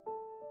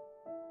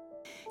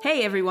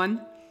Hey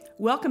everyone,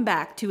 welcome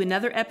back to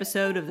another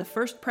episode of the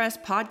First Press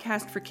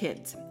Podcast for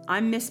Kids.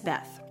 I'm Miss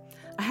Beth.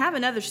 I have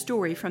another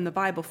story from the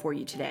Bible for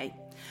you today.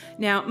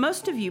 Now,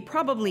 most of you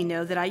probably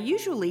know that I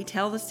usually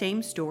tell the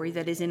same story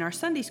that is in our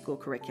Sunday school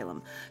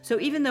curriculum.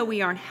 So even though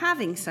we aren't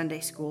having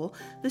Sunday school,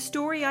 the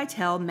story I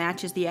tell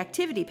matches the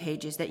activity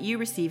pages that you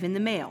receive in the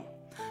mail.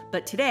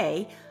 But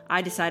today,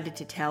 I decided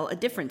to tell a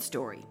different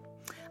story.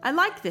 I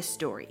like this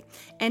story,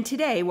 and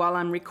today, while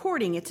I'm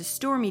recording, it's a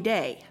stormy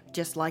day,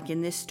 just like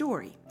in this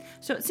story.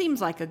 So it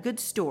seems like a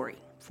good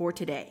story for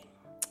today.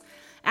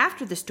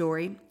 After the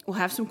story, we'll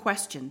have some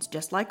questions,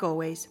 just like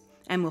always,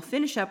 and we'll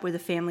finish up with a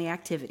family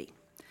activity.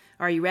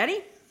 Are you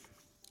ready?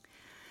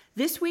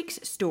 This week's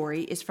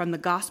story is from the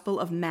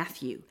Gospel of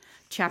Matthew,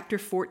 chapter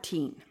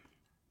 14.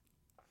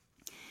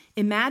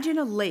 Imagine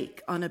a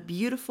lake on a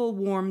beautiful,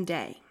 warm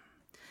day.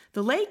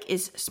 The lake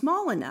is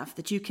small enough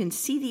that you can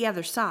see the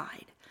other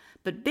side,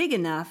 but big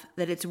enough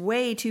that it's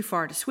way too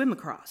far to swim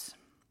across.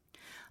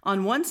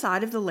 On one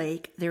side of the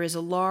lake, there is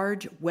a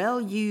large,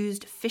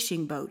 well-used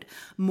fishing boat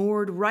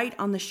moored right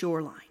on the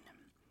shoreline.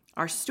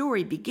 Our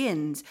story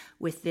begins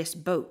with this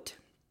boat.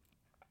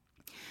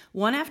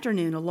 One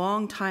afternoon a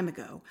long time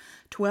ago,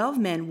 12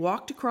 men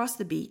walked across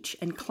the beach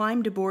and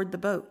climbed aboard the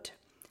boat.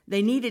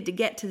 They needed to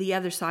get to the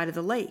other side of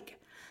the lake,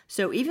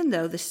 so even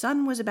though the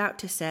sun was about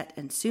to set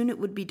and soon it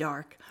would be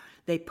dark,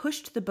 they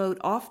pushed the boat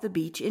off the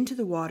beach into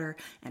the water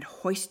and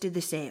hoisted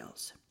the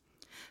sails.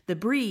 The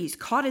breeze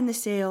caught in the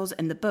sails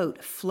and the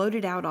boat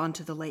floated out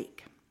onto the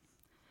lake.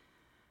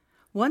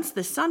 Once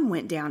the sun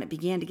went down, it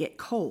began to get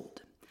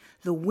cold.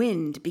 The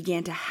wind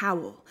began to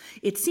howl.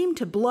 It seemed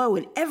to blow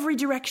in every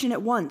direction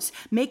at once,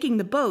 making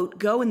the boat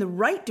go in the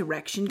right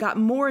direction got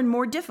more and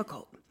more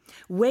difficult.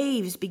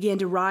 Waves began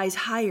to rise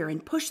higher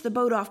and push the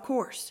boat off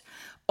course.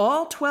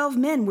 All 12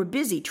 men were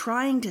busy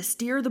trying to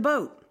steer the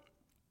boat.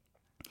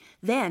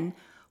 Then,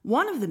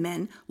 one of the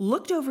men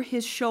looked over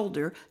his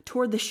shoulder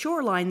toward the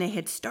shoreline they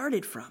had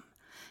started from,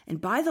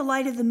 and by the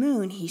light of the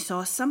moon he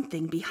saw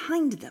something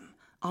behind them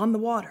on the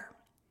water.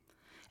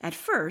 At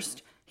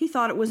first, he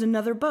thought it was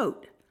another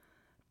boat,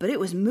 but it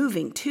was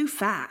moving too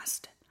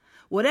fast.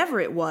 Whatever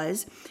it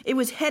was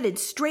headed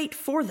straight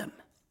for them.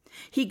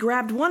 He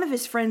grabbed one of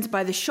his friends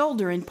by the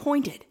shoulder and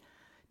pointed.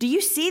 "Do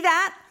you see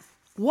that?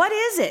 What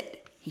is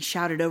it?" he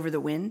shouted over the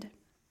wind.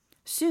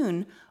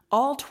 Soon,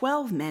 all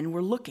 12 men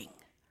were looking.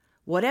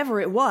 Whatever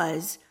it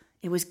was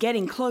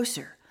getting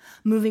closer,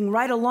 moving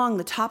right along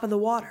the top of the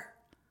water.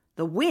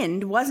 The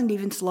wind wasn't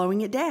even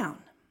slowing it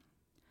down.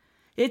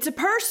 "It's a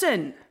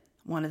person!"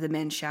 one of the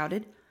men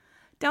shouted.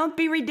 "Don't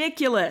be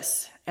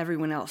ridiculous,"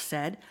 everyone else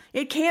said.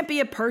 "It can't be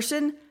a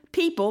person.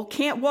 People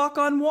can't walk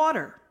on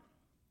water."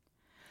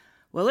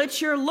 "Well, it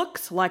sure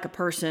looks like a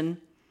person.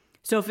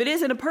 So if it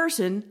isn't a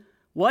person,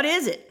 what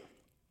is it?"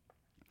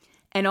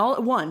 And all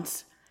at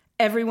once,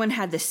 everyone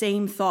had the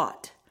same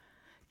thought.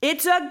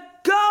 "It's a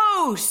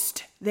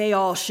ghost!" they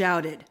all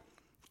shouted.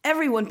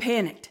 Everyone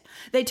panicked.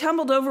 They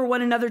tumbled over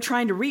one another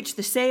trying to reach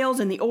the sails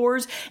and the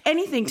oars,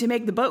 anything to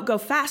make the boat go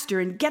faster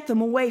and get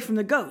them away from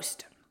the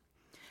ghost.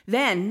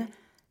 Then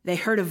they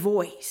heard a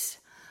voice,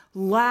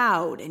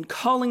 loud and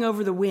calling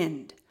over the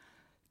wind.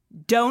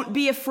 "Don't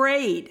be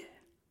afraid.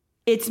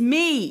 It's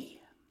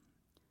me."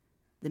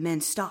 The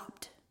men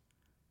stopped.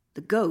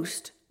 The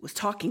ghost was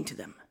talking to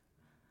them.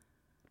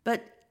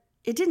 But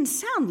it didn't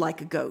sound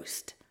like a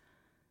ghost.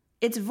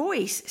 Its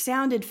voice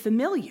sounded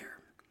familiar.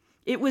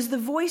 It was the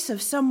voice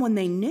of someone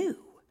they knew.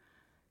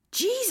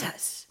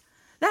 "Jesus!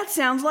 That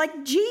sounds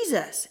like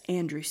Jesus,"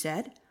 Andrew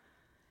said.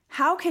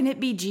 "How can it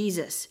be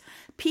Jesus?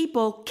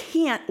 People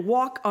can't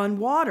walk on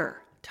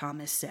water,"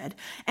 Thomas said.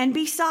 "And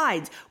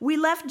besides, we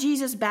left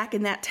Jesus back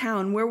in that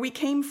town where we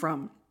came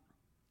from."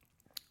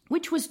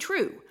 Which was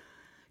true.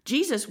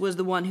 Jesus was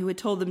the one who had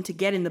told them to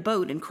get in the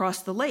boat and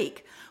cross the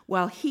lake,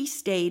 while he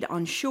stayed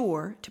on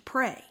shore to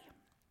pray.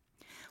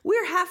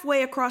 "We're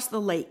halfway across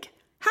the lake.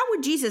 How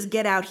would Jesus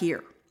get out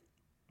here?"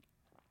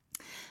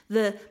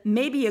 The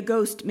maybe a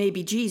ghost,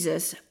 maybe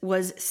Jesus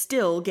was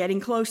still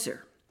getting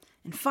closer.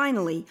 And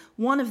finally,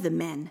 one of the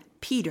men,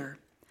 Peter,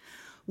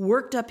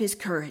 worked up his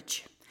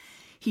courage.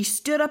 He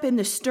stood up in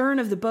the stern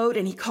of the boat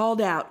and he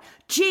called out,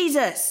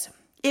 "Jesus,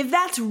 if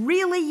that's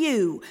really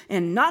you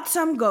and not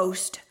some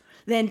ghost,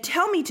 then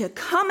tell me to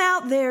come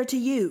out there to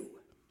you."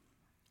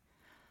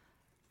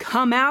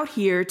 "Come out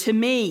here to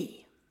me."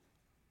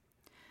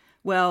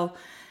 Well,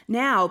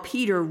 now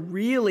Peter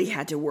really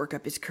had to work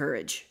up his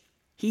courage.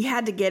 He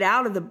had to get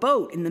out of the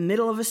boat in the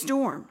middle of a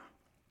storm.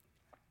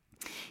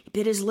 He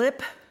bit his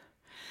lip,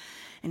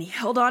 and he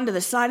held on to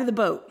the side of the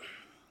boat.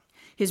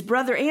 His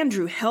brother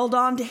Andrew held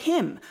on to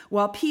him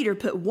while Peter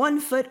put one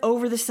foot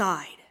over the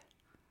side.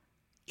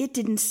 It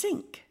didn't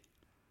sink.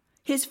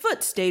 His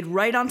foot stayed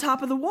right on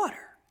top of the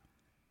water.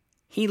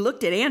 He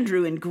looked at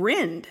Andrew and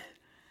grinned.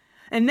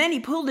 And then he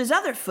pulled his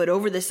other foot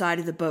over the side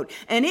of the boat,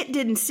 and it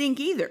didn't sink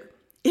either.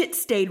 It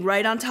stayed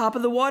right on top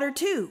of the water,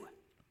 too.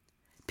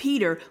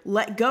 Peter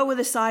let go of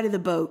the side of the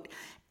boat.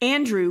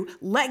 Andrew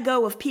let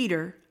go of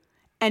Peter,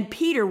 and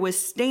Peter was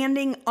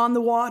standing on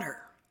the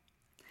water.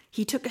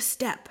 He took a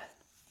step,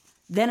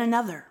 then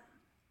another.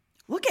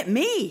 "Look at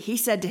me," he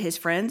said to his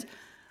friends.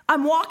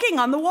 "I'm walking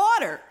on the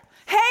water.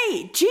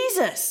 Hey,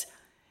 Jesus,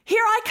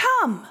 here I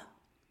come."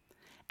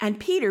 And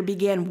Peter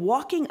began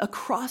walking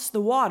across the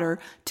water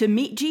to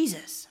meet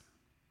Jesus.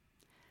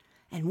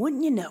 And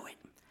wouldn't you know it,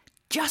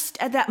 just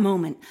at that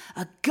moment,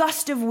 a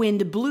gust of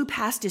wind blew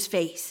past his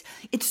face.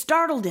 It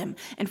startled him,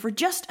 and for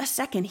just a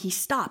second he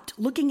stopped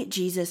looking at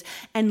Jesus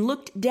and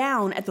looked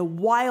down at the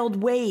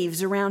wild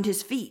waves around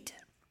his feet.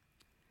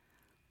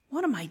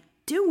 "What am I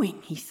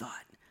doing?" he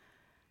thought.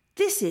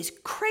 "This is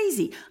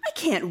crazy. I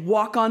can't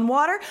walk on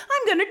water.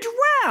 I'm going to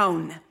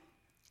drown."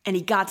 And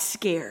he got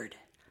scared.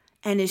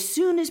 And as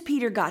soon as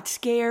Peter got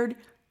scared,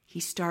 he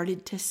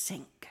started to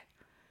sink.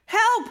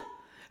 "Help!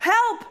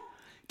 Help!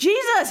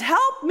 Jesus,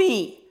 help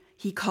me!"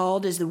 he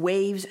called as the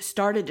waves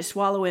started to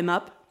swallow him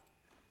up.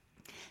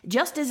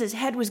 Just as his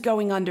head was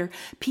going under,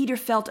 Peter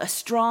felt a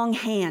strong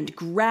hand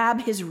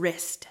grab his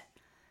wrist.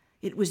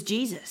 It was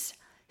Jesus,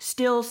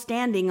 still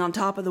standing on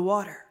top of the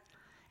water,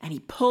 and he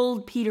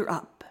pulled Peter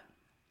up.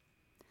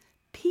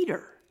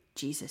 "Peter,"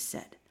 Jesus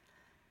said,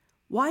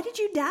 "why did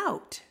you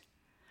doubt?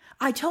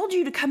 I told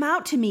you to come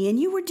out to me, and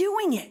you were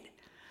doing it.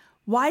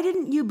 Why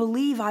didn't you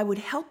believe I would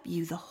help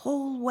you the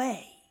whole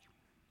way?"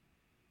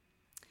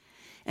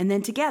 And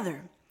then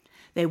together,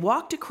 they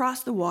walked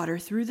across the water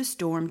through the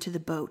storm to the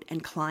boat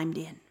and climbed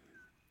in.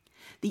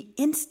 The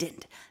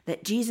instant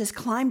that Jesus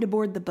climbed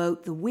aboard the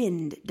boat, the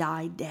wind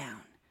died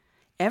down.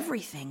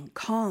 Everything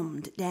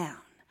calmed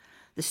down.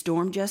 The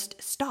storm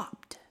just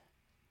stopped.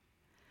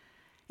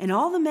 And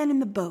all the men in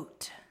the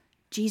boat,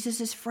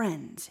 Jesus'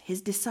 friends,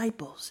 his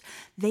disciples,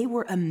 they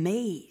were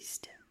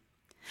amazed.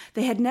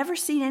 They had never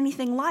seen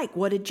anything like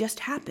what had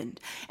just happened,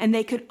 and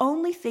they could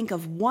only think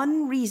of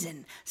one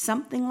reason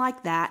something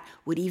like that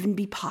would even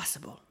be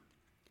possible.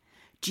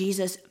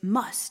 Jesus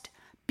must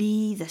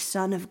be the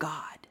Son of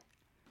God.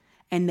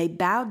 And they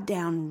bowed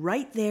down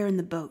right there in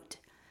the boat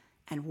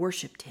and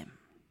worshiped him.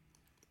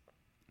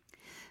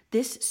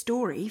 This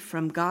story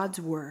from God's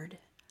Word,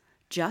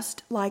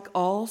 just like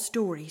all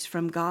stories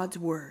from God's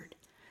Word,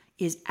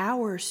 is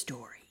our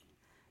story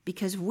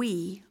because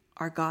we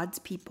are God's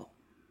people.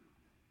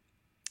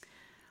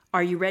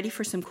 Are you ready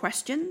for some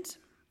questions?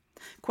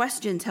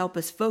 Questions help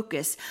us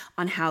focus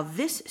on how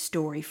this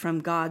story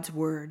from God's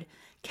Word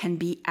can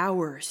be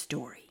our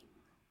story.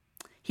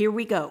 Here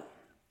we go.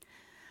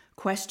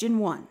 Question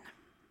 1.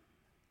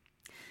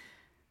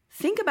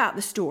 Think about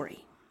the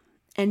story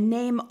and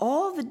name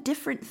all the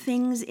different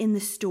things in the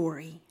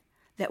story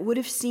that would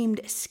have seemed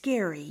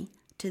scary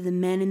to the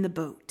men in the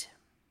boat.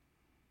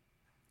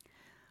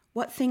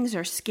 What things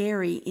are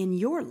scary in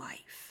your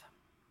life?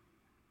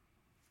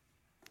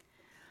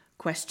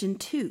 Question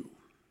 2.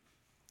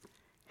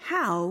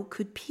 How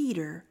could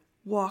Peter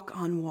walk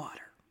on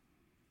water?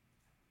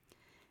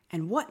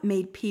 And what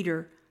made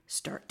Peter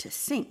start to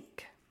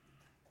sink?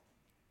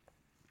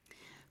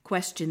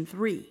 Question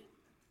 3.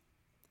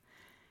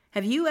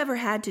 Have you ever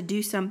had to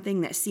do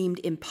something that seemed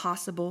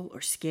impossible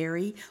or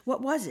scary?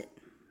 What was it?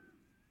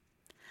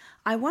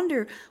 I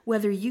wonder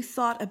whether you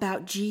thought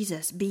about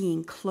Jesus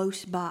being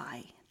close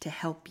by to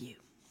help you.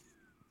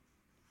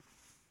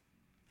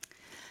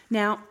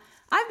 Now,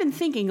 I've been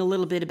thinking a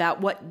little bit about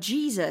what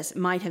Jesus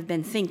might have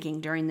been thinking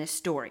during this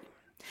story.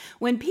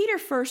 When Peter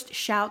first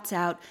shouts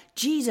out,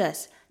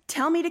 "Jesus,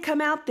 tell me to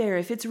come out there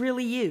if it's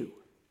really you,"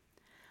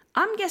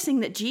 I'm guessing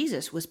that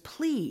Jesus was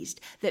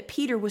pleased that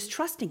Peter was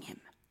trusting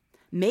him.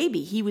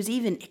 Maybe he was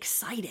even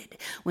excited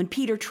when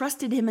Peter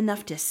trusted him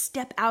enough to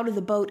step out of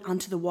the boat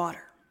onto the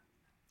water.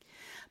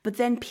 But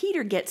then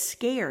Peter gets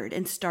scared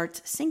and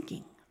starts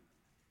sinking.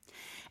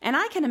 And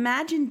I can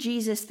imagine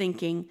Jesus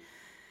thinking,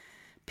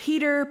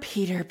 "Peter,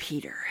 Peter,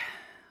 Peter,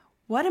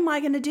 what am I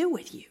going to do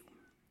with you?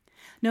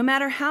 No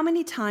matter how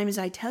many times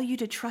I tell you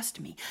to trust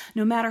me,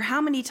 no matter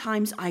how many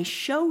times I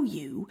show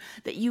you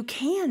that you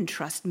can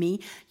trust me,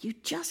 you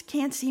just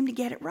can't seem to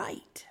get it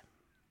right."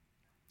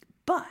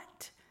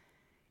 But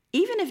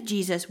even if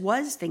Jesus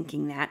was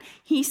thinking that,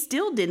 he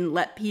still didn't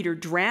let Peter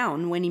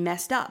drown when he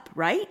messed up,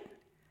 right?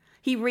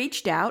 He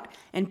reached out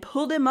and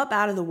pulled him up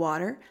out of the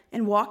water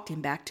and walked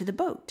him back to the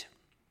boat.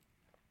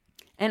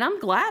 And I'm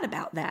glad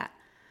about that,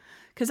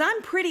 because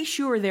I'm pretty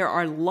sure there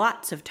are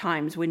lots of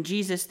times when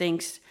Jesus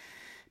thinks,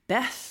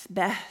 Beth,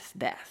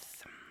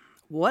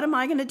 what am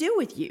I going to do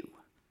with you?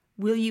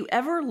 Will you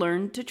ever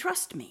learn to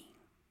trust me?"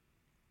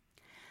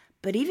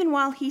 But even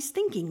while he's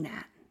thinking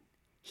that,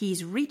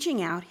 he's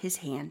reaching out his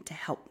hand to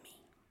help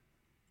me.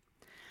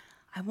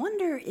 I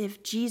wonder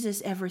if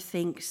Jesus ever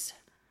thinks,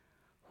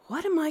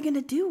 "What am I going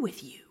to do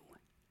with you?"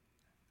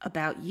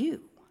 about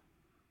you.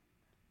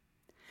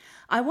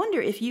 I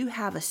wonder if you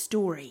have a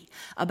story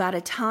about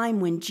a time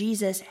when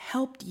Jesus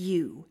helped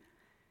you,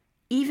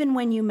 even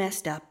when you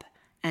messed up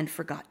and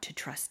forgot to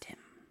trust him.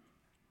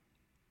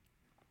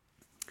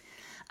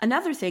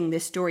 Another thing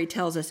this story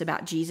tells us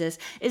about Jesus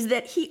is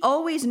that he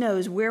always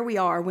knows where we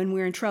are when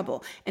we're in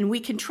trouble, and we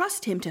can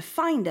trust him to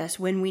find us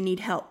when we need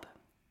help.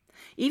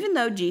 Even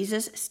though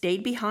Jesus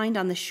stayed behind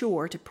on the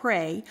shore to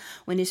pray,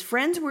 when his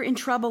friends were in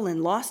trouble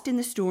and lost in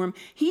the storm,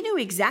 he knew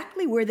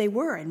exactly where they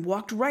were and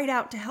walked right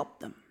out to help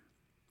them.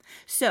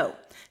 So,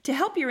 to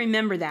help you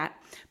remember that,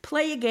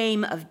 play a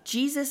game of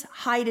Jesus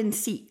hide and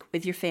seek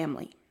with your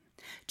family.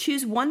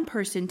 Choose one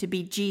person to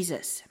be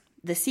Jesus,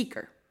 the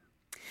seeker.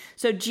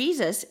 So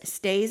Jesus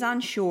stays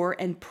on shore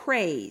and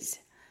prays,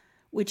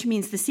 which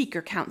means the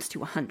seeker counts to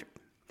 100,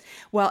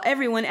 while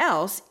everyone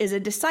else is a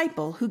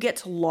disciple who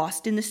gets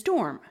lost in the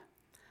storm,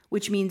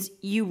 which means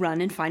you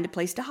run and find a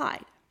place to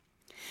hide.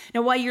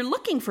 Now, while you're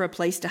looking for a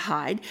place to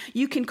hide,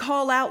 you can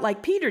call out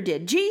like Peter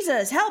did,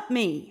 "Jesus, help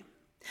me!"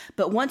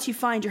 But once you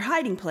find your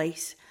hiding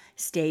place,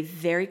 stay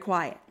very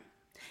quiet.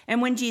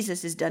 And when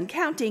Jesus is done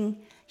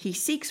counting, he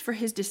seeks for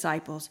his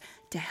disciples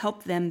to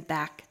help them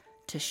back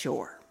to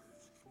shore.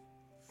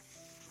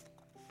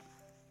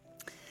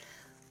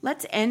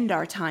 Let's end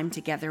our time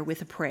together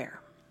with a prayer.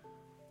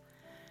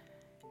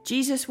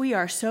 Jesus, we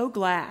are so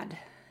glad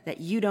that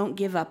you don't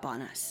give up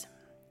on us.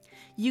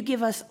 You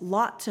give us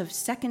lots of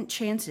second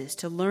chances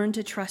to learn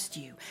to trust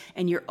you,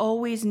 and you're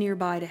always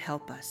nearby to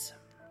help us.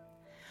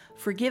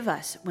 Forgive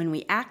us when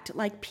we act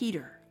like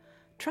Peter,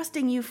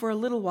 trusting you for a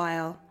little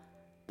while,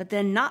 but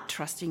then not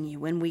trusting you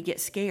when we get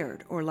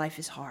scared or life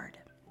is hard.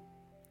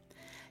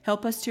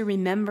 Help us to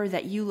remember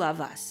that you love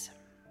us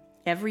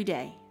every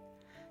day,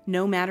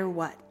 no matter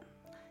what.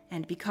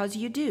 And because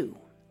you do,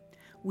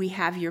 we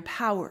have your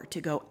power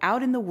to go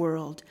out in the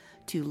world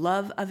to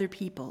love other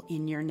people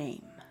in your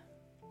name.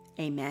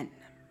 Amen.